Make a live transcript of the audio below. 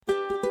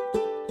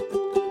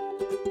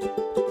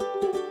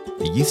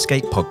the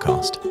Youthscape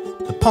podcast,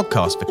 the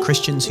podcast for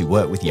Christians who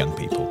work with young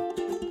people.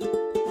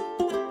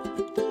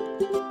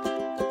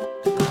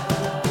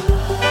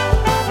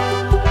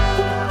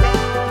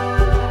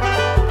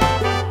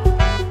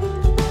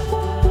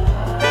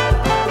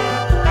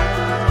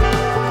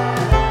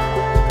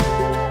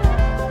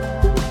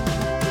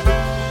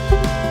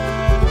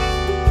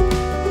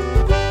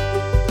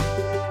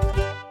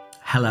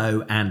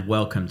 Hello and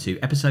welcome to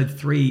episode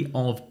 3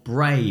 of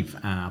Brave,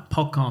 our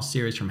podcast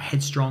series from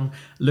Headstrong,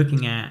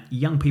 looking at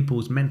young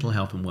people's mental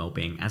health and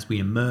well-being as we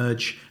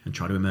emerge and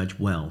try to emerge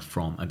well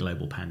from a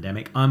global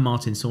pandemic. I'm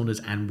Martin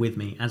Saunders, and with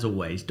me, as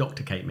always,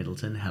 Dr. Kate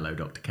Middleton. Hello,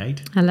 Dr.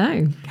 Kate.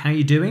 Hello. How are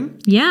you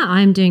doing? Yeah,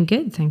 I'm doing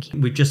good, thank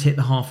you. We've just hit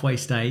the halfway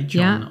stage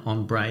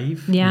on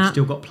Brave. Yeah. We've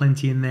still got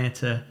plenty in there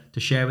to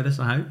share with us,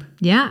 I hope.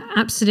 Yeah,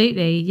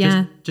 absolutely.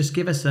 Yeah. Just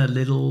give us a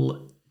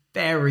little...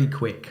 very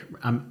quick.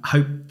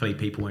 Hopefully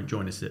people won't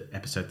join us at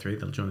episode 3.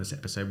 They'll join us at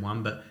episode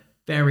 1. But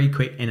very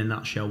quick, in a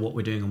nutshell, what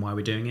we're doing and why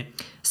we're doing it.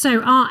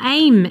 So our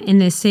aim in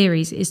this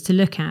series is to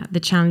look at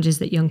the challenges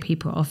that young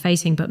people are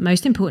facing, but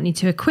most importantly,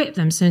 to equip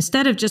them. So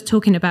instead of just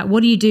talking about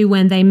what do you do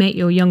when they make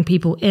your young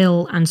people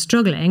ill and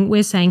struggling,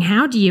 we're saying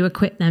how do you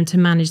equip them to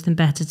manage them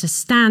better, to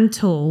stand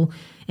tall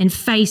in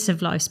face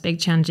of life's big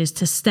challenges,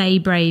 to stay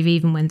brave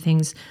even when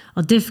things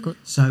are difficult.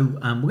 So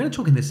we're going to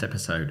talk in this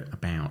episode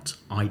about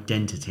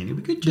identity. And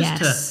we could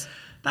just,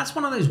 that's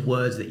one of those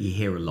words that you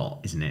hear a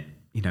lot, isn't it?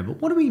 You know,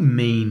 but what do we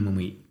mean when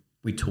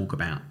we talk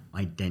about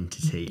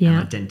identity and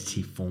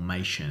identity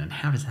formation, and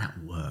how does that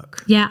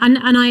work? Yeah, and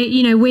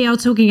we are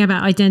talking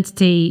about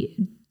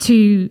identity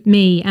to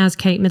me as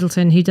Kate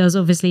Middleton, who does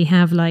obviously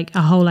have like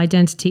a whole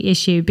identity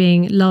issue,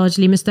 being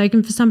largely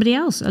mistaken for somebody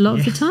else a lot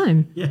of the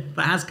time. Yeah,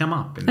 that has come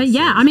up.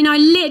 I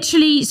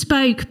literally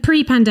spoke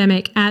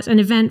pre-pandemic at an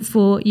event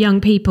for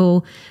young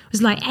people. It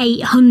was like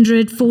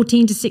 800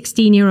 14 to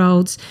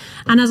 16-year-olds.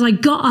 And as I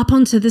got up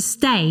onto the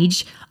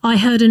stage, I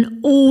heard an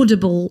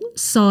audible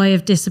sigh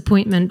of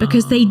disappointment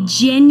because they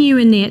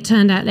genuinely, it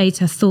turned out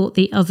later, thought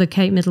the other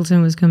Kate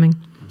Middleton was coming.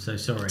 So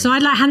sorry. So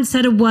I hadn't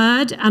said a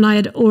word and I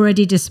had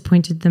already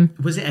disappointed them.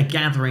 Was it a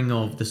gathering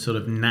of the sort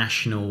of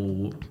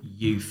national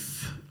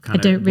youth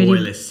kind of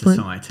royalist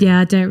society?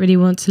 I don't really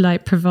want to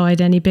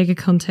provide any bigger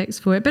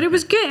context for it, but it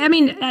was good. I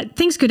mean,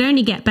 things could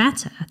only get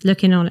better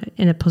looking on it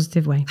in a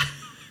positive way.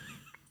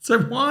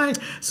 Why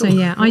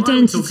identity. Are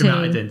we talking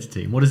about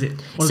identity? What is it?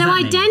 What does that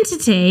mean?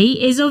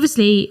 Identity is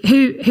obviously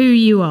who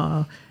you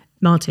are,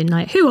 Martin.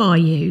 Like, who are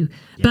you?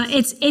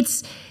 Yes.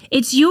 But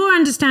it's your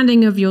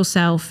understanding of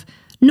yourself.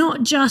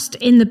 Not just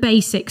in the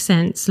basic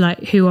sense,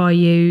 like who are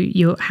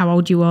you, how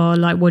old you are,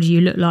 like what do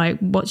you look like,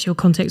 what's your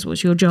context,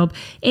 what's your job.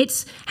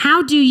 It's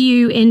how do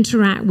you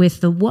interact with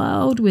the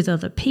world, with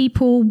other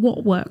people,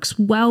 what works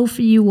well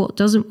for you, what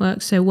doesn't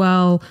work so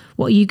well,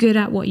 what are you good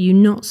at, what are you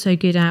not so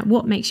good at,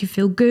 what makes you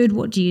feel good,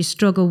 what do you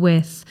struggle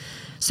with.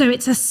 So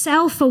it's a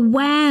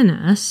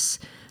self-awareness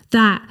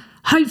that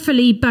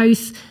hopefully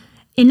both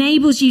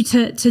enables you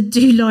to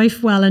do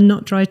life well and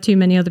not drive too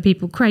many other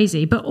people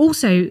crazy, but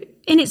also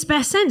in its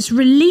best sense,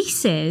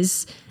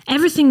 releases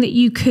everything that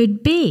you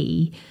could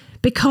be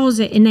because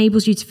it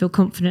enables you to feel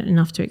confident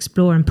enough to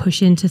explore and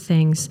push into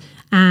things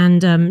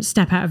and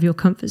step out of your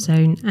comfort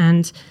zone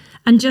and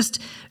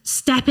just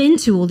step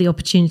into all the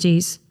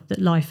opportunities that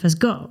life has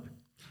got.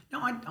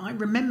 No, I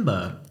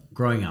remember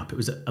growing up. It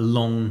was a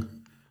long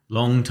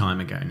time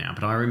ago now,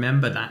 but I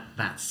remember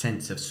that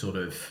sense of sort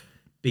of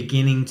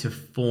beginning to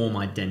form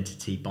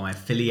identity by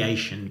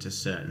affiliation to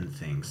certain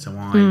things. So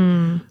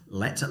I'm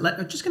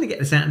just going to get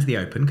this out into the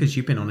open because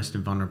you've been honest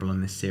and vulnerable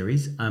in this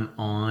series.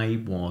 I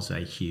was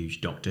a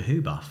huge Doctor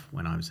Who buff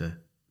when I was a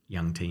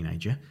young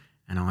teenager,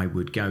 and I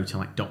would go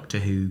to Doctor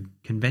Who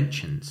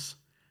conventions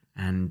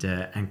and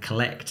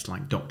collect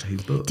Doctor Who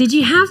books. Did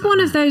you have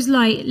one of those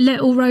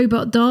little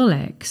robot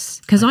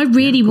Daleks? Because I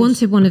really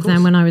wanted one of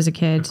them when I was a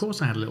kid. Of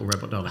course I had a little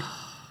robot Dalek.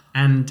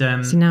 And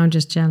so now I'm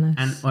just jealous.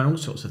 And all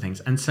sorts of things.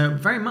 And so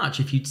very much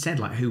if you'd said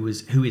who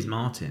is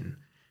Martin,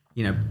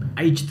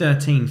 age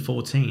 13,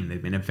 14,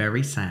 they'd been a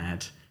very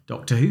sad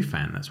Doctor Who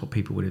fan. That's what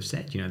people would have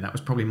said. That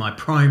was probably my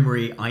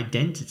primary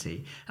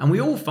identity. And we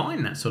all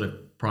find that sort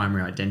of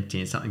primary identity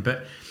in something.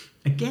 But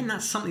again,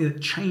 that's something that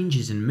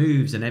changes and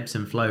moves and ebbs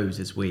and flows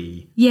as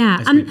we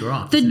grow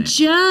up. The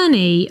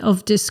journey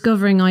of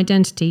discovering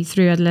identity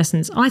through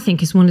adolescence, I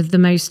think, is one of the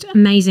most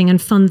amazing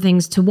and fun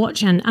things to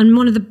watch, and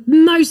one of the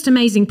most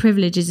amazing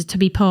privileges to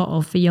be part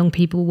of for young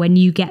people when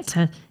you get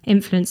to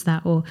influence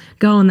that or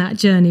go on that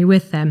journey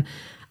with them.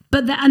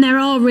 But there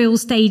are real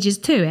stages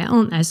to it,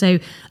 aren't there? So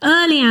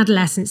early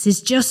adolescence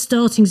is just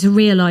starting to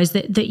realise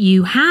that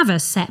you have a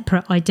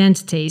separate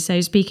identity. So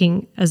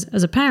speaking as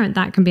a parent,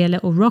 that can be a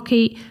little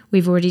rocky.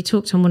 We've already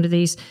talked on one of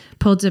these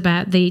pods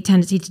about the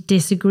tendency to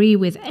disagree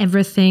with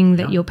everything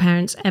that your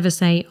parents ever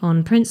say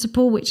on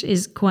principle, which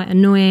is quite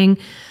annoying.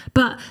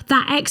 But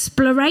that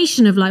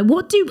exploration of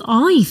what do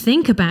I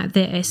think about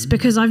this?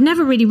 Because I've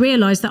never really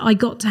realised that I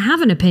got to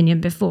have an opinion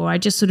before. I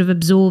just sort of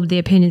absorbed the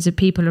opinions of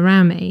people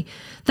around me.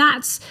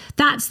 That's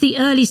the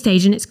early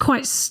stage, and it's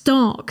quite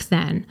stark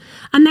then.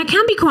 And there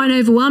can be quite an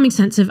overwhelming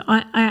sense of,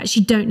 I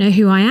actually don't know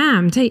who I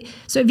am.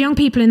 So if young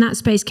people in that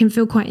space can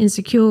feel quite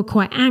insecure,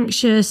 quite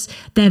anxious,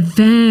 they're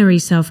very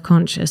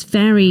self-conscious,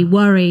 very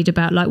worried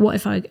about like,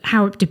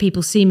 how do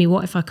people see me?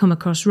 What if I come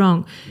across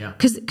wrong?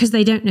 Because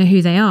they don't know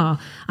who they are.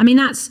 I mean,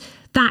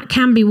 that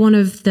can be one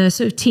of the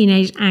sort of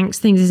teenage angst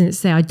things, isn't it? To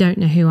say, I don't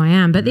know who I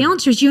am. But the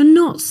answer is you're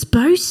not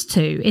supposed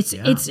to. It's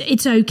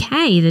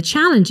okay. The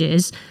challenge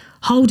is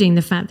holding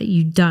the fact that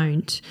you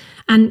don't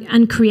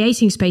and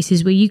creating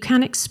spaces where you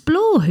can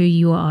explore who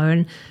you are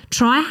and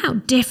try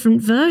out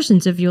different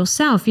versions of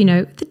yourself. You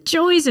know, the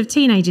joys of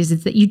teenagers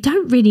is that you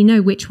don't really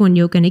know which one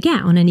you're going to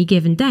get on any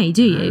given day,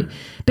 do you?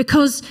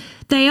 Because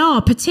they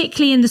are,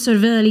 particularly in the sort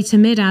of early to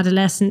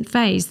mid-adolescent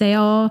phase, they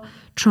are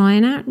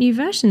trying out new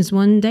versions.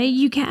 One day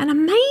you get an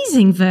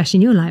amazing version.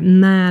 You're like,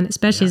 man,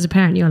 especially as a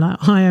parent, you're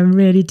like, I am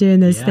really doing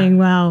this thing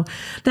well.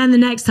 Then the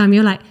next time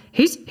you're like,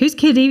 whose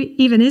kid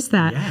even is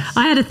that? Yes.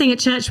 I had a thing at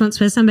church once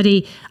where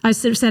I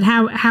sort of said,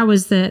 how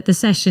was the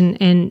session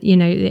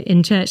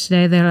in church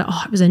today? They were like,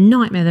 oh, it was a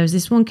nightmare. There was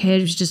this one kid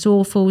who was just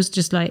awful, was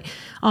just like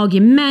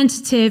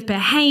argumentative,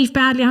 behaved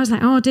badly. I was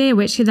like, oh dear,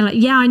 which kid? They're like,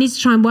 yeah, I need to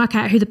try and work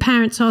out who the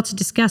parents are to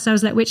discuss. I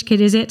was like, which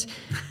kid is it?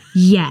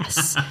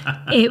 Yes,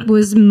 it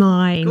was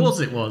mine. Of course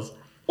it was.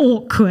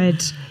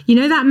 Awkward. You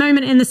know that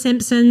moment in The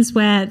Simpsons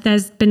where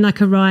there's been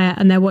like a riot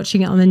and they're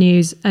watching it on the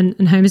news and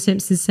Homer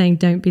Simpson's saying,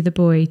 don't be the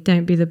boy,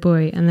 don't be the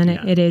boy. And then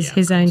it is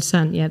his own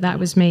son. Yeah, that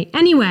was me.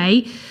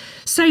 Anyway,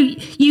 so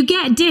you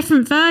get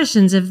different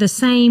versions of the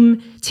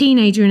same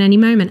teenager in any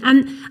moment.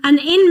 And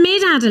in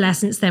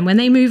mid-adolescence then, when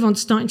they move on to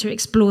starting to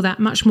explore that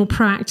much more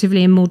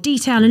proactively in more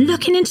detail and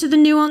looking into the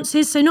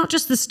nuances. So not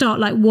just the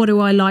start, like what do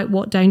I like,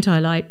 what don't I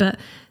like, but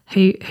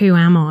who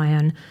am I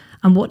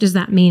and what does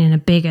that mean in a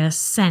bigger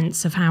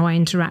sense of how I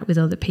interact with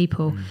other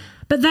people?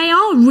 But they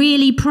are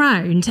really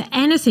prone to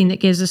anything that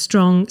gives a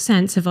strong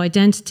sense of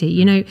identity.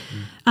 You know,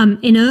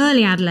 in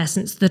early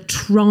adolescence, the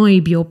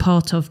tribe you're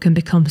part of can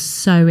become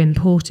so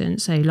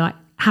important. So like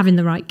having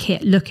the right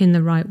kit, looking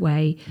the right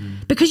way,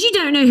 because you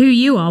don't know who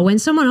you are. When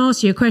someone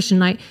asks you a question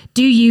like,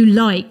 do you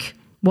like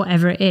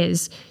whatever it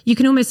is, you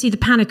can almost see the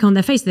panic on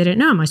their face. They don't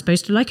know, am I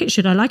supposed to like it?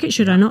 Should I like it?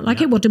 Should I not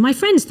like it? What do my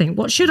friends think?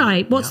 What's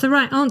the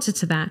right answer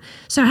to that?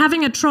 So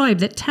having a tribe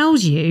that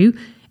tells you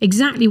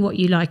exactly what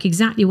you like,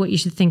 exactly what you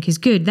should think is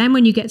good. Then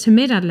when you get to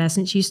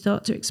mid-adolescence, you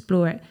start to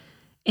explore it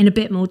in a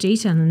bit more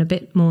detail and a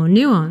bit more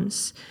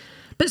nuance.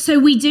 But so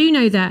we do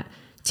know that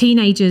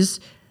teenagers,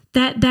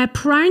 they're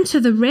prone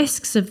to the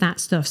risks of that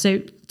stuff.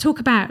 So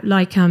talk about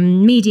like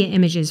media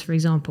images, for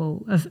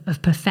example,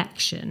 of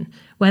perfection,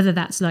 whether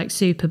that's like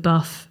super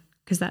buff,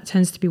 because that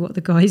tends to be what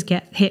the guys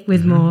get hit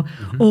with more,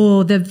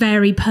 or the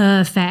very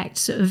perfect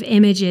sort of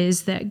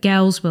images that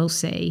girls will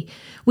see.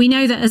 We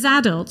know that as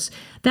adults,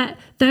 that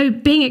though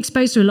being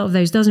exposed to a lot of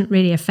those doesn't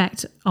really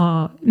affect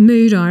our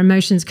mood, our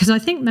emotions, because I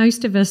think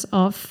most of us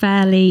are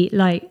fairly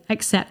like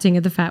accepting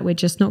of the fact we're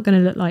just not going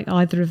to look like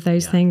either of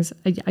those things.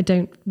 I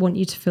don't want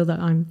you to feel that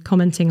I'm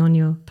commenting on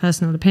your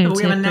personal appearance.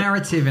 Well, we have a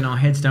narrative in our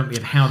heads, don't we,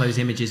 of how those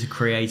images are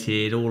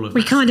created, all of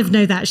we kind of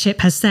know that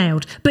ship has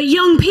sailed. But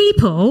young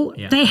people,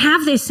 they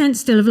have this sense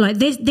still of like,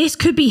 this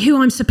could be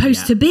who I'm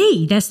supposed to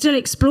be. They're still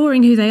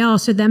exploring who they are,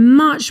 so they're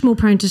much more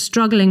prone to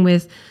struggling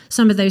with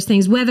some of those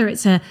things, whether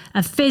it's a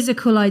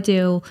physical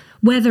ideal,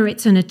 whether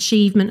it's an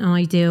achievement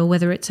ideal,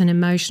 whether it's an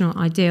emotional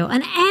ideal,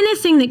 and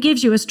anything that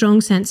gives you a strong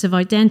sense of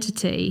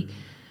identity.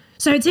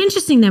 So it's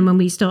interesting then when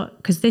we start,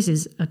 because this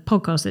is a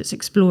podcast that's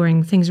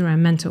exploring things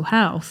around mental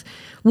health,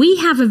 we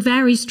have a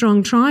very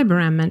strong tribe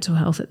around mental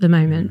health at the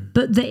moment,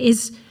 but that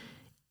is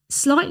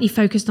slightly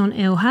focused on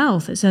ill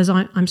health. It says,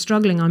 I'm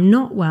struggling, I'm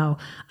not well.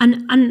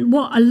 And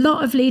what a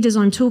lot of leaders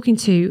I'm talking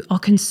to are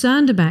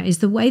concerned about is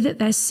the way that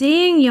they're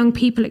seeing young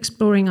people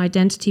exploring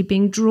identity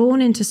being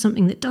drawn into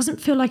something that doesn't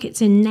feel like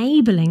it's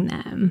enabling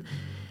them.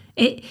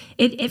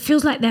 It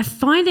feels like they're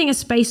finding a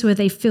space where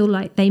they feel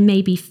like they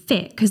may be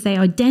fit because they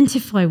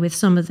identify with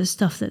some of the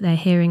stuff that they're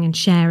hearing and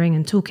sharing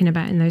and talking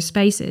about in those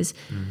spaces.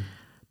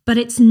 But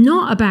it's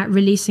not about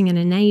releasing and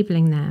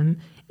enabling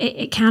them.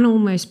 It can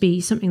almost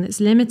be something that's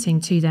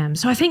limiting to them.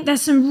 So I think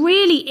there's some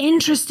really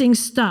interesting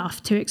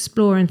stuff to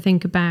explore and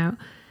think about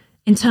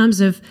in terms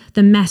of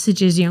the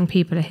messages young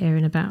people are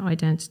hearing about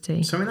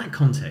identity. So in that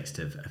context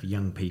of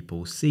young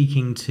people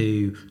seeking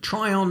to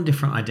try on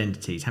different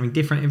identities, having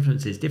different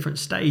influences, different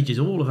stages,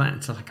 all of that,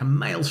 it's like a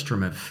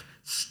maelstrom of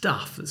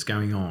stuff that's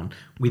going on.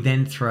 We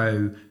then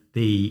throw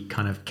the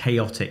kind of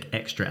chaotic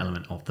extra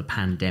element of the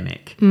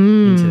pandemic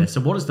into this.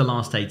 So what does the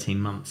last 18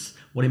 months,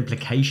 what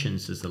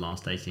implications does the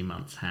last 18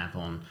 months have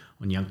on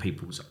young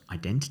people's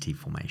identity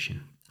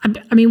formation?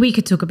 I mean, we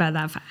could talk about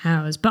that for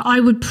hours, but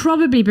I would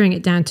probably bring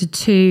it down to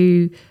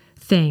two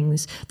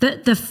things.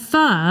 The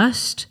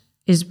first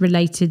is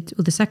related,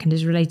 or the second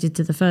is related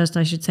to the first,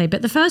 I should say.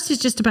 But the first is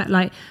just about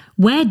like,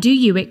 where do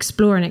you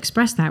explore and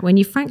express that when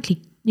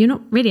you're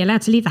not really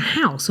allowed to leave the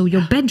house or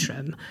your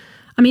bedroom?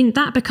 I mean,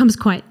 that becomes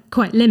quite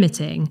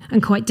limiting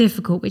and quite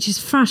difficult, which is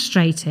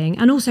frustrating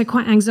and also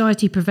quite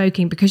anxiety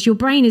provoking, because your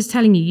brain is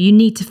telling you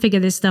need to figure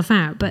this stuff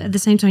out, but at the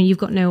same time you've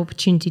got no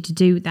opportunity to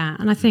do that.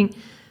 And I think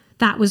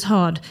that was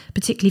hard,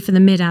 particularly for the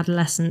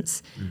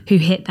mid-adolescents who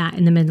hit that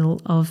in the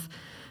middle of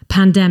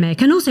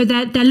pandemic. And also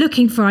they're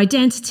looking for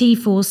identity,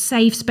 for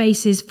safe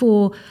spaces,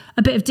 for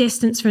a bit of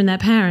distance from their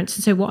parents.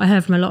 And so what I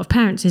heard from a lot of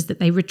parents is that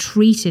they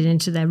retreated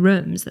into their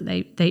rooms, that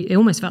they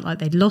almost felt like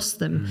they'd lost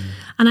them.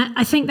 And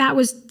I think that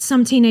was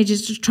some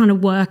teenagers just trying to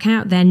work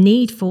out their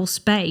need for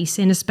space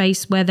in a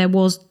space where there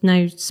was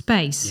no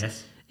space.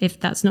 Yes. If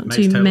that's not Makes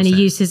too total many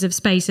sense. uses of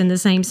space in the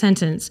same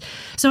sentence.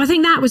 So I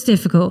think that was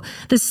difficult.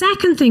 The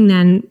second thing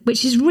then,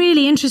 which is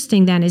really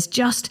interesting then, is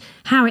just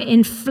how it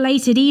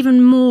inflated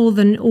even more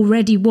than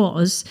already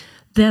was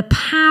the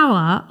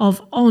power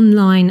of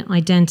online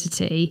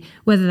identity,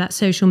 whether that's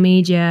social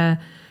media,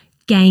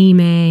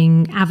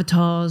 gaming,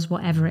 avatars,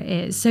 whatever it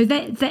is. So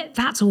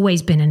that's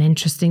always been an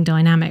interesting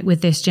dynamic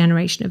with this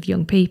generation of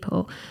young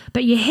people.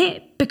 But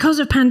because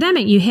of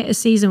pandemic, you hit a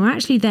season where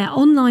actually their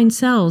online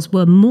selves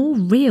were more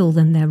real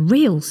than their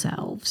real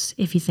selves,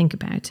 if you think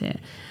about it.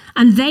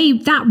 And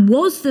that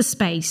was the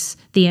space,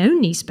 the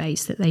only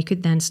space that they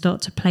could then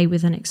start to play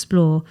with and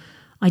explore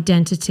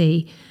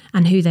identity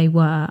and who they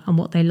were and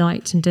what they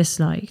liked and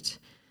disliked.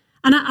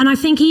 And I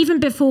think even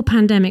before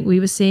pandemic, we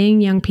were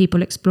seeing young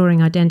people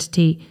exploring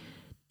identity,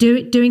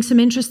 doing some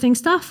interesting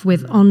stuff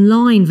with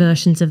online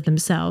versions of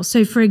themselves.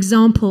 So, for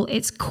example,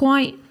 it's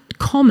quite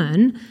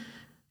common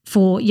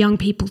for young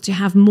people to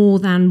have more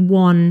than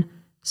one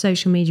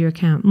social media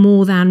account,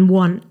 more than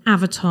one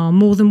avatar,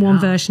 more than one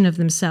version of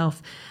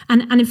themselves.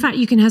 And in fact,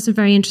 you can have some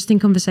very interesting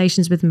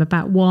conversations with them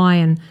about why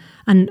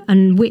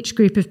and which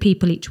group of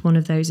people each one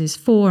of those is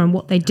for and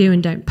what they do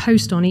and don't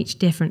post on each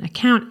different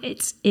account.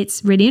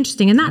 It's really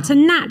interesting. And that's a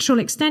natural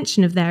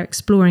extension of their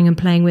exploring and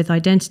playing with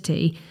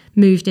identity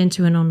moved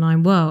into an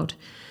online world.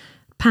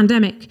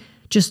 Pandemic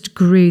just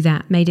grew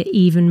that, made it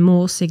even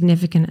more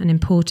significant and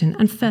important.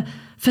 And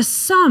for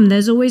some,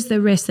 there's always the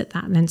risk that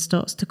then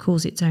starts to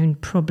cause its own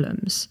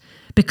problems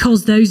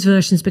because those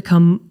versions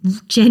become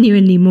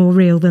genuinely more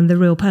real than the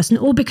real person,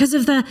 or because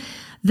of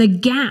the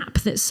gap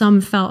that some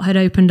felt had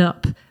opened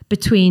up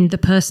between the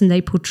person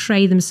they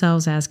portray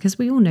themselves as, because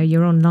we all know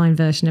your online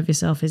version of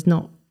yourself is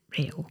not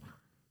real,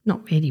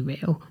 not really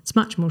real. It's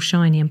much more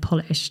shiny and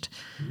polished.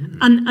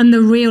 And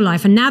the real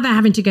life. And now they're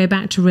having to go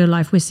back to real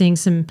life. We're seeing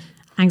some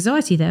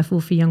anxiety,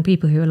 therefore, for young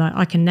people who are like,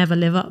 I can never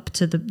live up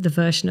to the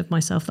version of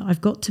myself that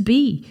I've got to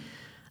be.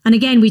 And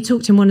again, we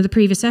talked in one of the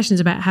previous sessions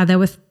about how there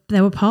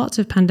were parts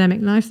of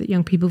pandemic life that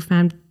young people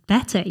found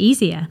better,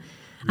 easier.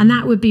 And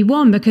that would be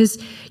one,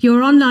 because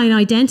your online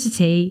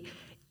identity,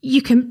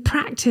 you can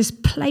practice,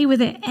 play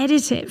with it,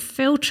 edit it,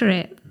 filter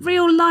it.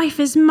 Real life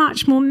is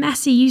much more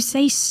messy. You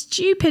say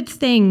stupid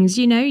things,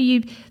 you know,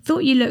 you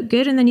thought you looked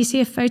good and then you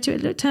see a photo,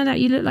 turned out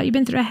you look like you've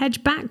been through a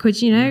hedge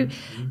backwards, you know.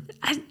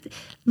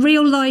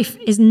 Real life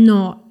is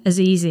not as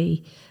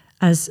easy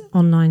as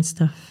online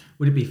stuff.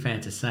 Would it be fair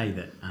to say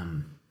that,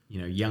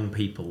 young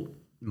people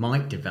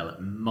might develop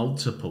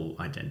multiple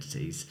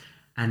identities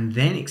and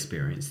then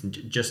experience,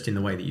 just in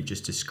the way that you've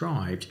just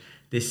described,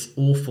 this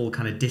awful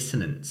kind of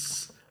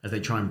dissonance as they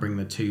try and bring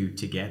the two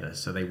together?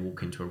 So they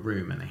walk into a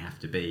room and they have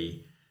to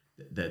be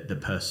the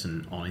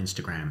person on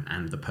Instagram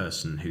and the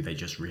person who they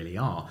just really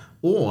are.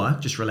 Or,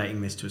 just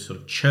relating this to a sort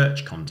of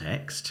church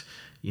context,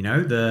 you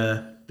know,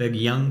 the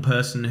young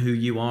person who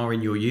you are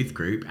in your youth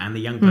group and the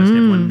young person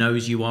everyone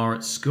knows you are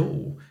at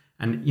school.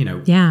 And, you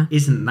know,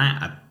 isn't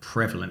that a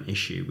prevalent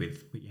issue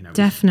with, you know,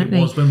 definitely.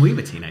 It was when we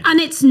were teenagers. And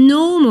it's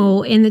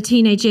normal in the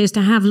teenage years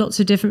to have lots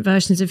of different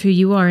versions of who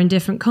you are in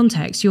different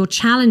contexts. Your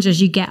challenge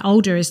as you get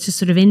older is to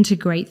sort of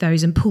integrate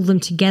those and pull them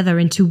together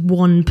into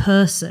one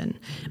person,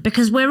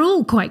 because we're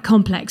all quite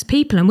complex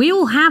people and we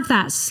all have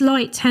that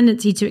slight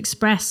tendency to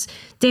express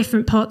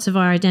different parts of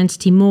our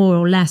identity more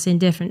or less in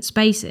different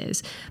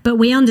spaces. But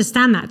we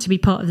understand that to be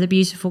part of the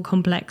beautiful,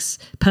 complex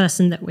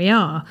person that we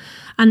are.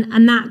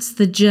 And that's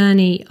the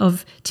journey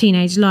of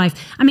teenage life.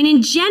 I mean,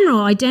 in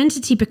general,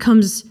 identity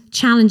becomes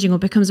challenging or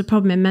becomes a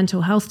problem in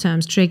mental health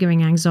terms,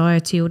 triggering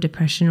anxiety or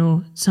depression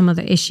or some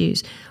other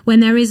issues, when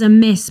there is a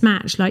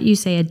mismatch, like you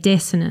say, a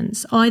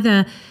dissonance,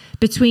 either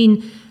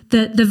between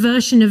the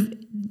version of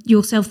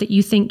yourself that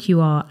you think you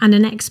are and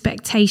an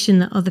expectation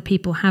that other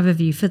people have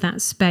of you for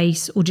that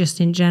space or just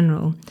in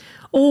general,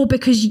 or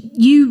because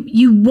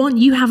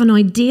you have an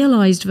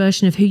idealized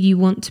version of who you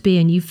want to be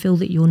and you feel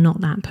that you're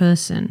not that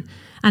person.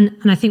 And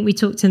I think we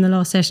talked in the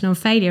last session on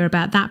failure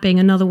about that being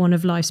another one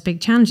of life's big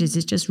challenges,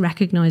 is just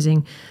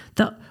recognizing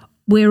that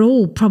we're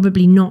all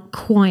probably not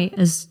quite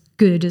as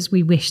good as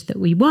we wish that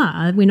we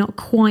were. We're not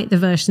quite the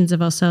versions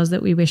of ourselves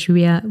that we wish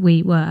we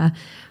were.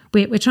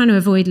 We're trying to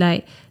avoid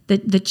like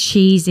the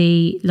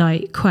cheesy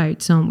like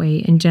quotes, aren't we,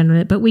 in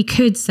general? But we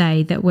could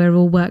say that we're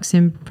all works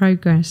in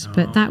progress,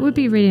 but that would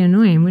be really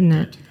annoying, wouldn't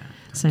it?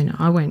 So no,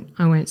 I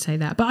won't say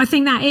that. But I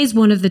think that is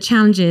one of the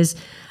challenges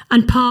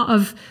and part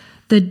of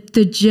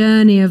the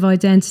journey of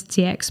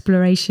identity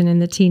exploration in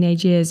the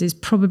teenage years is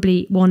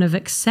probably one of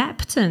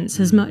acceptance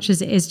as much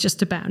as it is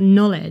just about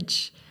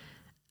knowledge.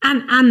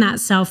 And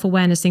that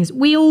self-awareness things.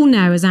 We all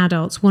know as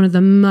adults, one of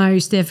the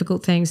most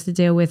difficult things to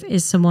deal with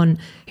is someone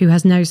who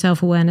has no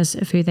self-awareness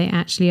of who they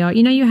actually are.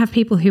 You know, you have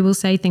people who will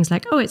say things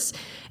like, oh, it's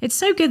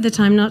so good that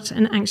I'm not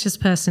an anxious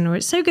person, or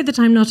it's so good that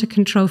I'm not a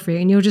control freak.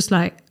 And you're just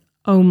like,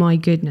 oh my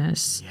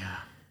goodness. Yeah.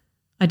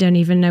 I don't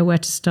even know where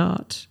to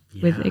start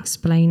with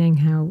explaining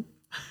how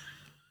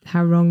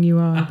wrong you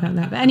are about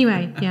that. But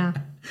anyway, yeah.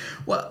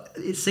 Well,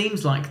 it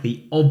seems like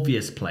the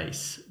obvious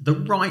place, the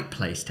right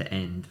place to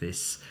end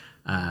this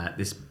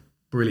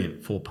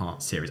brilliant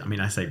 4-part series. I mean,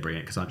 I say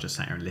brilliant because I've just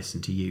sat here and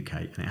listened to you,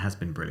 Kate, and it has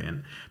been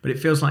brilliant. But it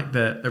feels like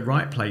the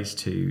right place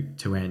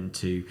to end,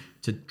 to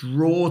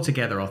draw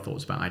together our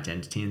thoughts about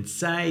identity and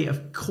say,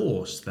 of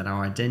course, that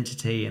our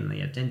identity and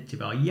the identity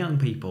of our young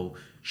people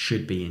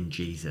should be in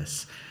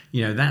Jesus.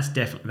 You know, that's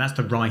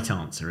the right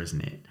answer,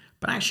 isn't it?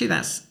 But actually,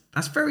 that's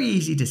very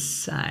easy to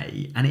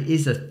say, and it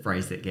is a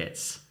phrase that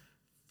gets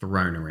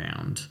thrown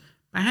around.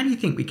 But how do you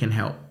think we can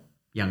help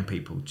young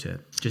people to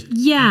just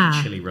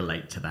actually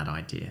relate to that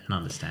idea and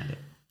understand it?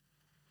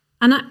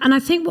 And I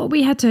think what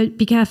we had to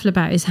be careful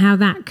about is how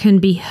that can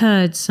be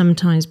heard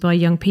sometimes by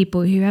young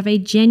people who have a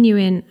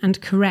genuine and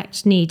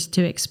correct need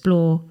to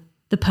explore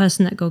the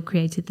person that God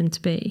created them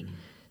to be.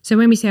 So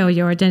when we say, oh,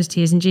 your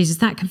identity is in Jesus,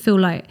 that can feel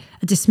like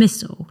a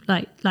dismissal,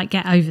 like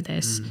get over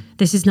this.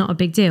 This is not a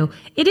big deal.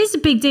 It is a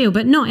big deal,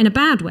 but not in a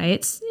bad way.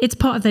 It's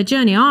part of their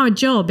journey. Our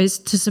job is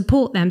to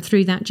support them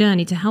through that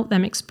journey, to help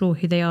them explore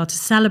who they are, to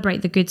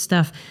celebrate the good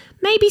stuff,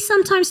 maybe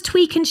sometimes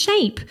tweak and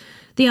shape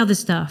the other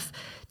stuff,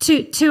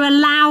 to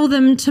allow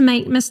them to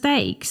make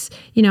mistakes.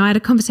 You know, I had a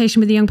conversation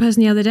with a young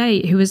person the other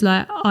day who was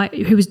like,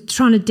 who was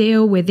trying to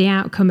deal with the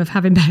outcome of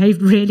having behaved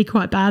really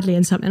quite badly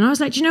in something. And I was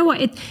like, do you know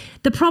what?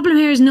 The problem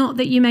here is not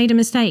that you made a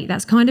mistake.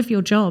 That's kind of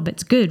your job.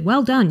 It's good.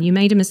 Well done. You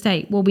made a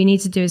mistake. What we need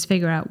to do is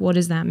figure out, what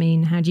does that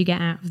mean? How do you get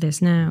out of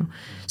this now?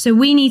 So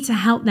we need to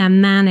help them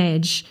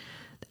manage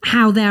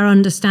how their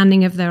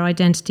understanding of their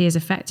identity is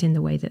affecting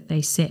the way that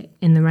they sit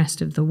in the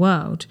rest of the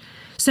world.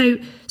 So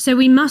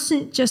we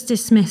mustn't just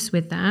dismiss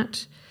with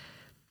that.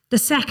 The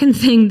second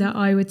thing that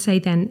I would say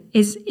then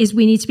is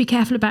we need to be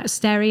careful about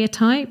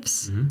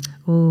stereotypes.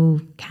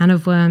 Oh, can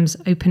of worms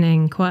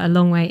opening quite a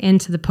long way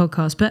into the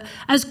podcast. But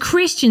as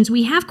Christians,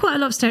 we have quite a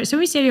lot of stereotypes. So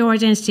when we say your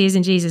identity is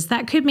in Jesus,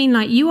 that could mean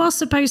like you are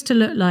supposed to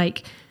look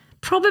like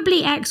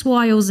probably X,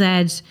 Y, or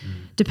Z,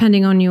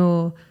 depending on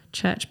your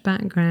church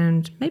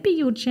background, maybe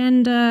your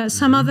gender,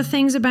 some other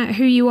things about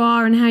who you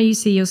are and how you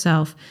see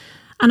yourself.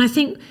 And I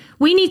think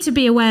we need to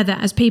be aware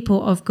that as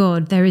people of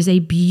God, there is a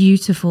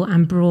beautiful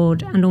and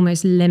broad and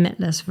almost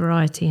limitless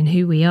variety in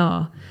who we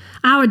are.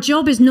 Our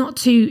job is not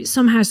to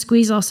somehow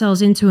squeeze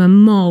ourselves into a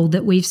mold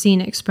that we've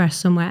seen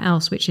expressed somewhere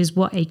else, which is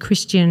what a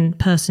Christian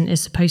person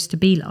is supposed to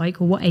be like,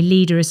 or what a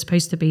leader is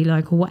supposed to be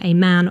like, or what a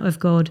man of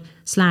God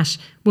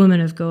 /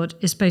 woman of God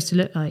is supposed to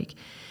look like.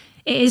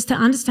 It is to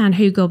understand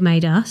who God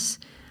made us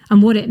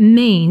and what it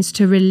means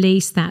to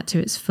release that to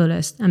its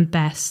fullest and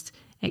best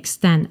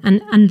extent.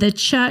 And the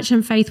church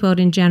and faith world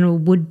in general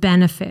would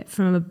benefit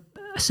from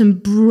some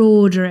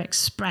broader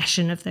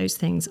expression of those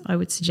things, I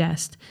would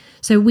suggest.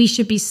 So we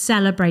should be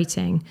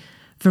celebrating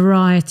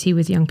variety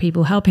with young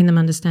people, helping them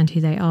understand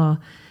who they are,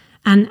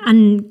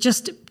 and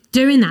just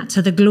doing that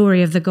to the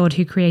glory of the God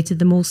who created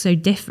them all so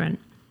different.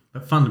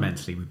 But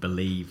fundamentally, we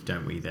believe,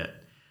 don't we, that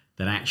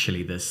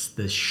actually the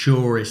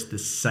surest, the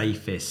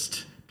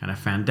safest kind of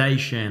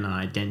foundation and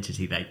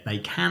identity they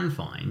can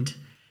find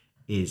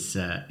is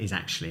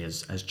actually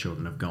as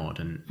children of God,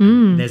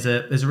 and there's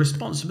a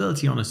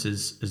responsibility on us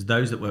as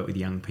those that work with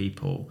young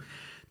people,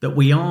 that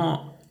we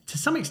are to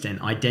some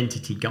extent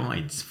identity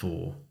guides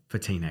for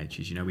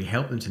teenagers. You know, we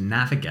help them to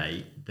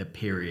navigate the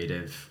period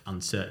of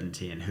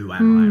uncertainty and who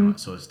am I and that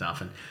sort of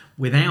stuff, and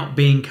without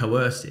being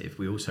coercive,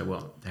 we also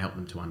want to help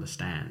them to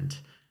understand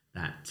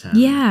that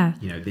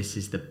you know, this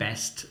is the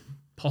best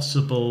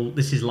possible,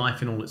 this is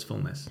life in all its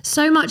fullness.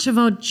 So much of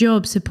our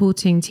job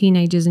supporting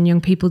teenagers and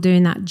young people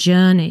doing that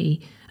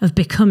journey of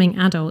becoming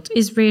adult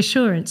is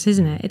reassurance,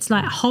 isn't it? It's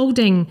like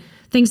holding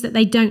things that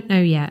they don't know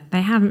yet,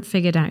 they haven't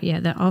figured out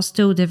yet, that are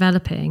still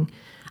developing,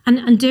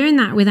 and doing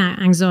that without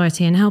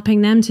anxiety and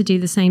helping them to do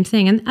the same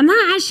thing. And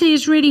that actually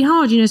is really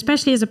hard, you know,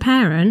 especially as a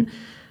parent.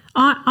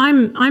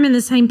 I'm in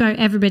the same boat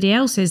everybody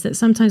else is, that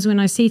sometimes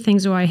when I see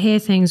things or I hear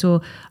things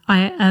or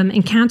I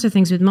encounter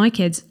things with my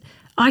kids,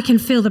 I can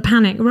feel the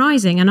panic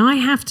rising, and I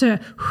have to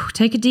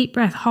take a deep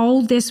breath,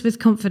 hold this with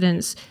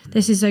confidence.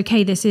 This is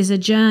okay. This is a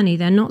journey.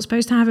 They're not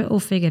supposed to have it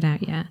all figured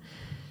out yet.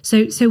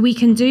 So we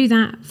can do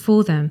that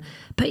for them.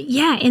 But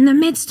yeah, in the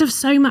midst of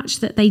so much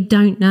that they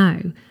don't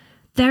know,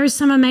 there is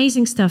some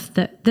amazing stuff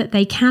that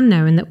they can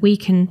know and that we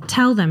can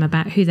tell them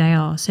about who they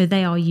are. So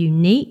they are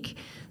unique.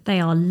 They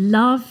are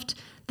loved.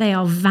 They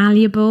are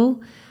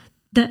valuable.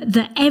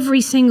 that every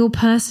single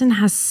person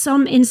has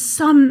in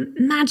some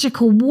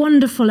magical,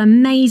 wonderful,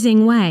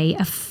 amazing way,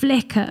 a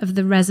flicker of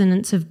the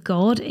resonance of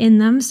God in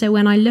them. So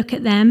when I look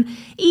at them,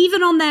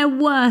 even on their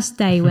worst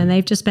day, when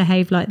they've just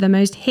behaved like the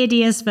most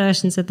hideous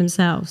versions of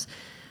themselves,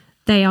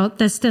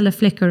 there's still a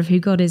flicker of who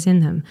God is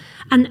in them.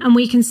 And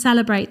we can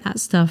celebrate that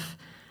stuff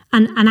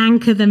and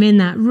anchor them in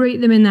that,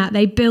 root them in that.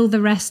 They build the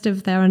rest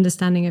of their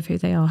understanding of who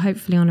they are,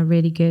 hopefully on a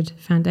really good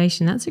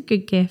foundation. That's a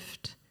good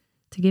gift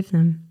to give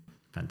them.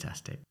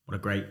 Fantastic. What a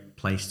great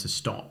place to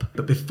stop.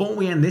 But before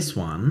we end this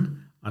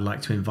one, I'd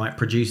like to invite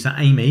producer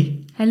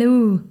Amy.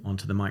 Hello.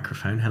 Onto the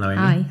microphone. Hello,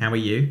 Amy. Hi. How are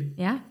you?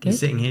 Yeah, good. You're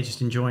sitting here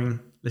just enjoying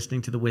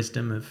listening to the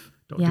wisdom of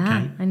Dr.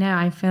 Yeah, Kate. I know.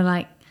 I feel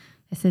like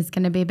this is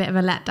going to be a bit of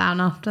a letdown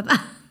after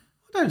that.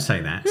 Don't say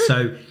that.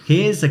 So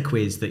here's a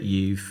quiz that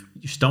you've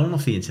stolen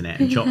off the internet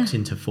and chopped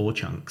into 4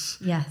 chunks.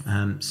 Yes.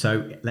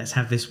 So let's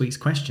have this week's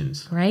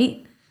questions.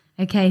 Great.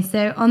 Okay,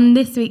 so on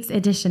this week's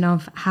edition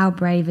of How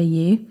Brave Are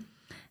You?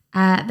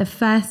 The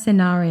first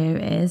scenario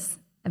is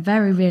a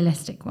very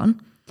realistic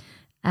one.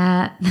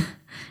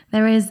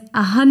 There is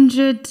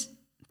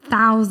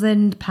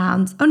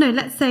 £100,000. Oh no,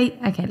 let's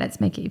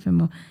make it even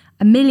more.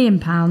 £1 million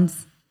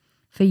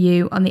for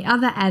you on the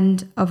other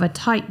end of a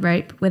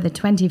tightrope with a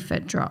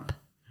 20-foot drop.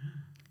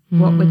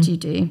 What would you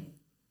do?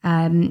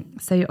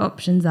 So your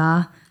options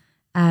are,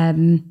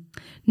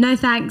 no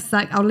thanks,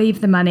 like I'll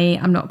leave the money,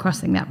 I'm not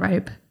crossing that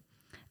rope.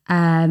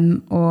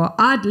 Or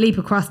I'd leap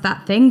across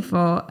that thing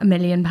for £1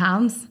 million.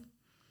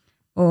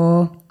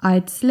 Or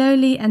I'd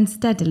slowly and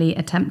steadily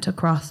attempt to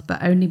cross,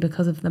 but only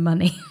because of the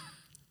money.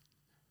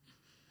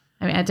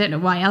 I mean, I don't know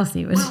why else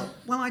he would.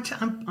 Well, I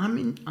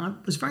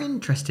was very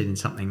interested in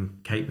something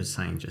Kate was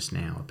saying just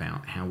now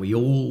about how we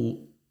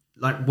all,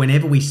 like,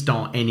 whenever we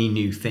start any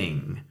new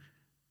thing,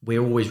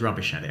 we're always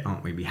rubbish at it,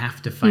 aren't we? We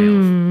have to fail,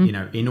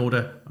 in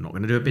order, I'm not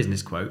going to do a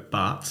business quote,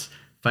 but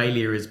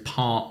failure is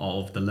part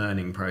of the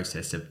learning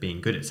process of being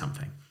good at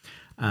something.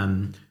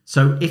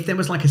 So if there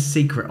was like a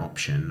secret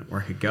option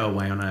where I could go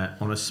away on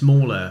a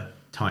smaller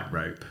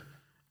tightrope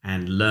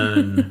and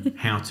learn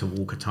how to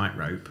walk a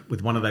tightrope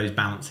with one of those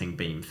balancing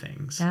beam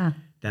things,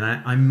 then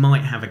I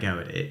might have a go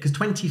at it. Because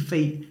 20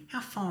 feet,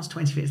 how far is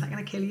 20 feet? Is that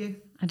going to kill you?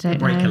 I don't know.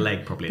 Break a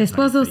leg probably. This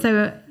was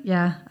also,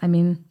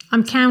 I'm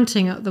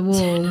counting up the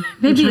wall.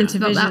 maybe trying it's to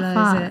not that visualize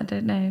far. it. I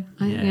don't know.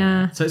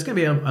 Yeah. So it's going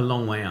to be a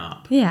long way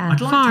up. Yeah,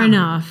 far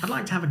enough. I'd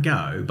like to have a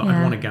go, but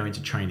I'd want to go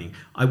into training.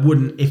 I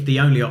wouldn't, if the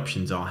only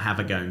options are have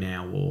a go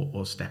now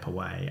or step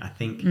away, I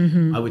think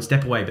I would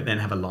step away, but then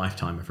have a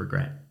lifetime of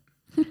regret.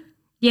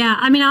 Yeah,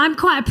 I mean, I'm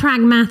quite a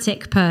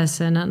pragmatic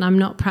person and I'm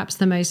not perhaps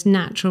the most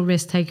natural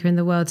risk taker in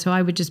the world. So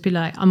I would just be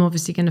like, I'm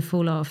obviously going to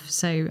fall off.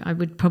 So I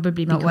would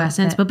probably be quite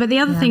sensible. But the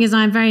other thing is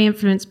I'm very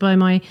influenced by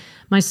my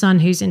son,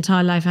 whose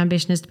entire life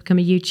ambition is to become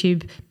a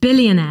YouTube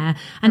billionaire.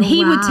 And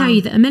he would tell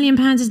you that £1 million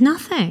is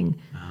nothing.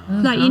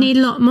 You need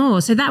a lot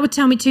more. So that would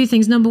tell me 2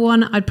 things. Number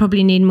 1, I'd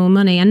probably need more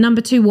money. And number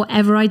 2,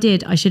 whatever I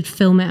did, I should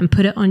film it and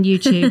put it on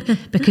YouTube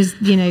because,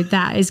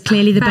 that is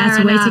clearly the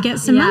better way to get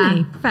some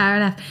money. Fair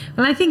enough.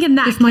 Well, I think in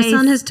that case... If my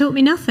son has taught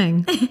me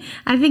nothing.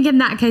 I think in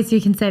that case, we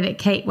can say that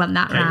Kate won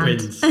that round. Kate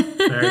wins.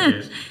 Very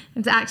good.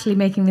 It's actually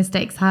making the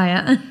stakes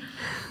higher.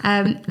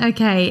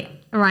 Okay.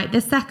 All right.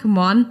 The second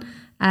one,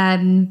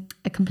 a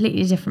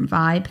completely different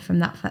vibe from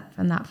that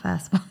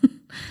first one.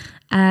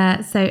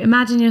 So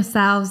imagine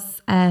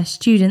yourselves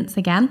students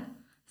again.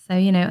 So,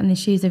 in the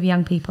shoes of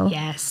young people.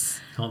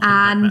 Yes.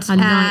 And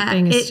I like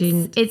being a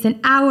student. It's an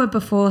hour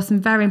before some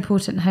very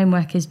important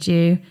homework is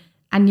due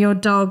and your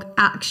dog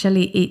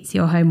actually eats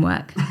your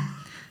homework.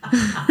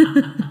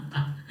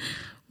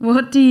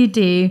 What do you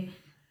do?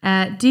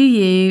 Do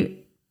you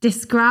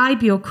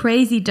describe your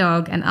crazy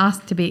dog and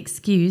ask to be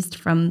excused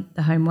from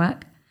the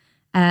homework?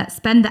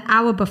 Spend the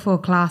hour before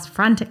class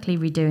frantically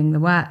redoing the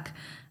work?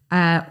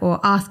 Or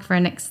ask for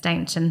an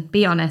extension?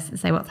 Be honest and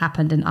say what's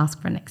happened and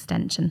ask for an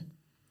extension.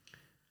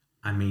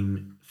 I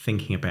mean,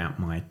 thinking about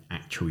my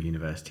actual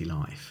university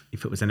life,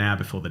 if it was an hour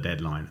before the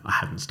deadline, I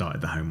hadn't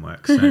started the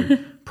homework. So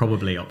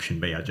probably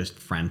option B, I just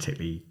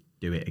frantically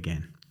do it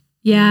again.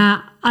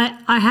 Yeah,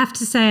 I have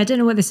to say, I don't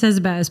know what this says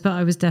about us, but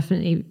I was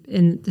definitely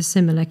in the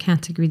similar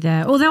category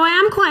there. Although I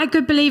am quite a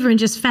good believer in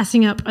just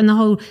fessing up and the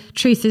whole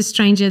truth is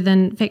stranger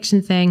than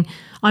fiction thing.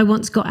 I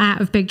once got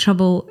out of big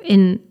trouble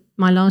in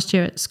my last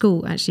year at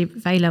school, actually, at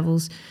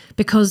A-levels,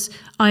 because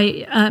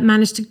I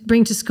managed to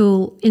bring to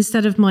school,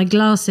 instead of my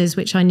glasses,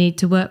 which I need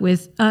to work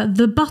with,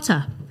 the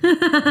butter.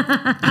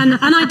 and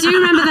I do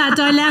remember that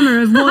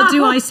dilemma of what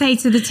do I say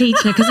to the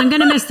teacher, because I'm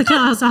going to miss the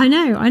class. I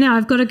know,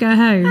 I've got to go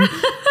home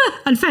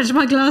and fetch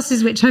my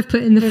glasses, which I've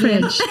put in the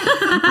fridge,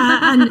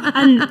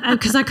 and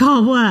because I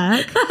can't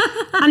work.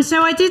 And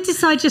so I did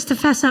decide just to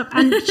fess up,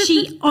 and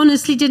she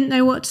honestly didn't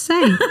know what to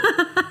say.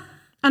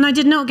 And I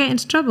did not get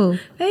into trouble.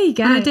 There you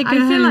go. I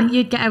feel like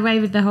you'd get away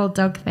with the whole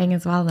dog thing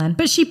as well then.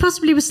 But she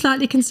possibly was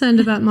slightly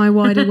concerned about my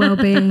wider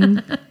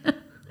well-being.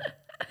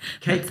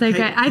 Kate, so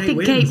great. I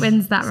think Kate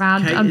wins that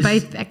round on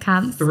both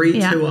accounts.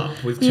 3-2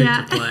 up with 2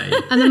 to play.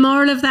 And the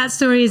moral of that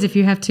story is if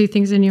you have 2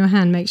 things in your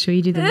hand, make sure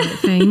you do the right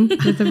thing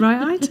with the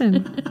right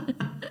item.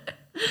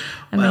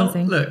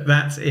 Amazing. Well, look,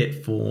 that's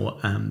it for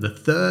the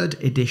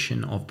third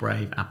edition of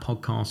Brave, our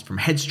podcast from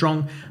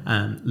Headstrong,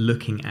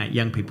 looking at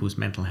young people's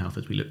mental health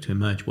as we look to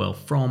emerge well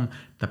from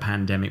the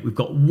pandemic. We've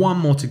got one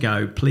more to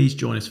go. Please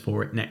join us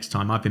for it next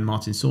time. I've been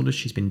Martin Saunders.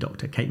 She's been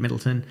Dr. Kate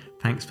Middleton.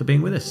 Thanks for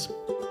being with us.